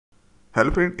Hello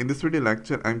friend, in this video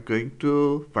lecture I am going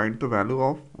to find the value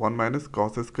of 1 minus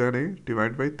cos square a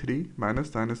divided by 3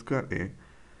 minus sin square a.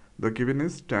 The given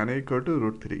is tan a equal to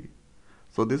root 3.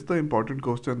 So this is the important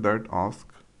question that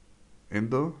asked in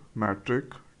the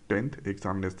metric 10th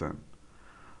examination.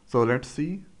 So let's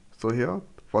see. So here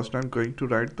first I am going to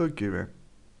write the given.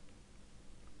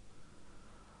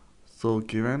 So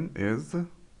given is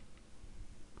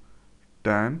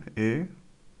tan a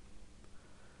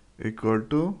equal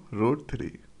to root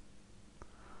 3.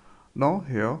 Now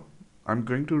here I'm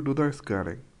going to do the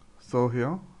squaring. So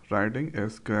here writing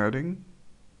is squaring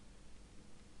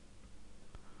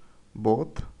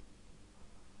both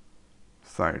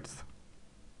sides.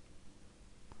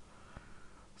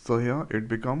 So here it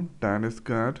become tan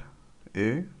square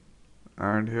a,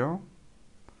 and here,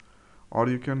 or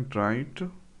you can write,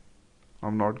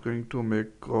 I'm not going to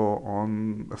make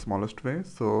on the smallest way.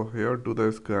 So here do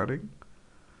the squaring.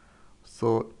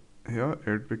 So here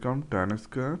it become tan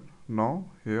square. Now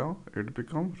here it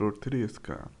become root 3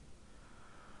 square.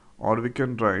 Or we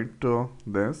can write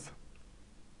this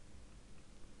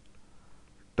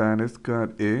tan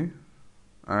square a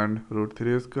and root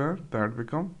 3 square, that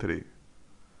become 3.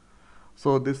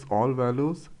 So this all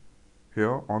values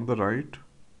here on the right,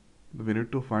 we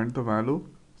need to find the value.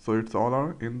 So it's all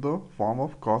are in the form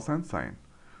of cos and sine.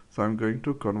 So I'm going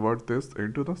to convert this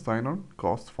into the sine and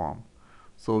cos form.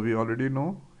 So we already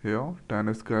know here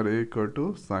tan square a equal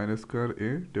to sine square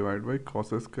a divided by cos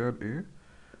square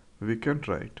a. We can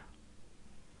write.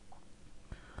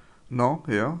 Now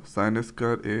here sine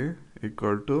square a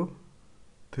equal to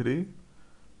 3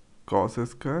 cos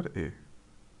square a.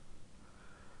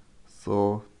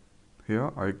 So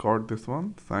here I got this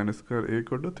one, sine square a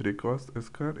equal to 3 cos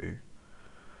square a.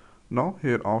 Now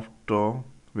hereafter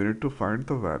we need to find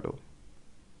the value.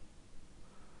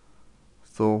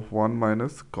 So 1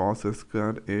 minus cos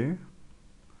square a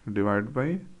divided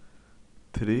by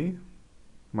 3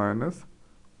 minus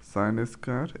sine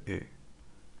square a.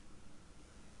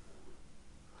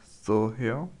 So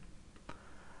here,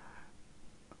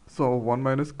 so 1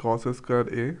 minus cos square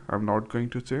a, I'm not going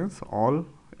to change, all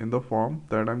in the form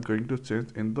that I'm going to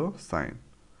change in the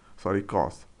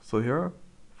cos. So here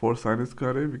for sine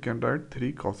square a we can write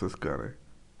 3 cos square a.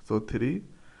 So 3,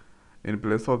 in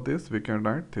place of this we can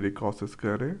write 3 cos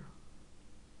square a.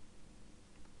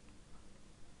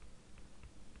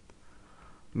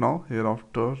 Now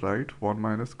hereafter write 1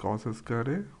 minus cos square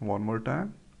a one more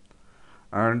time,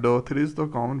 and 3 is the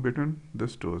common between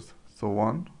these two. So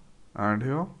 1, and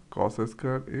here cos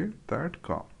square a, that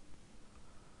come.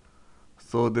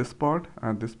 So this part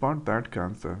and this part that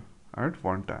cancel at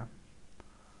one time.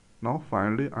 Now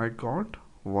finally I got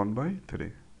 1 by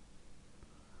 3.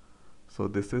 So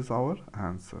this is our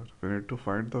answer. We need to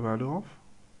find the value of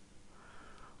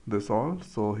this all.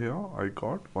 So here I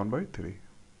got 1 by 3.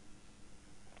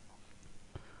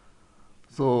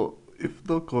 So if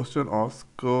the question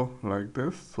asks like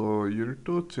this, so you need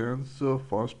to change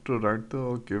first to write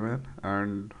the given,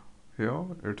 and here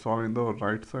it's all in the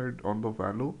right side on the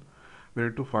value. We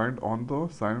need to find on the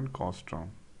sine and cos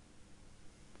term.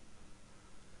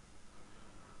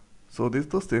 So this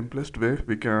is the simplest way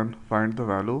we can find the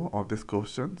value of this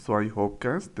question. So I hope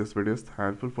guys this video is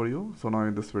helpful for you. So now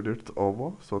in this video it's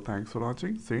over. So thanks for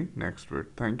watching. See you next video.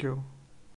 Thank you.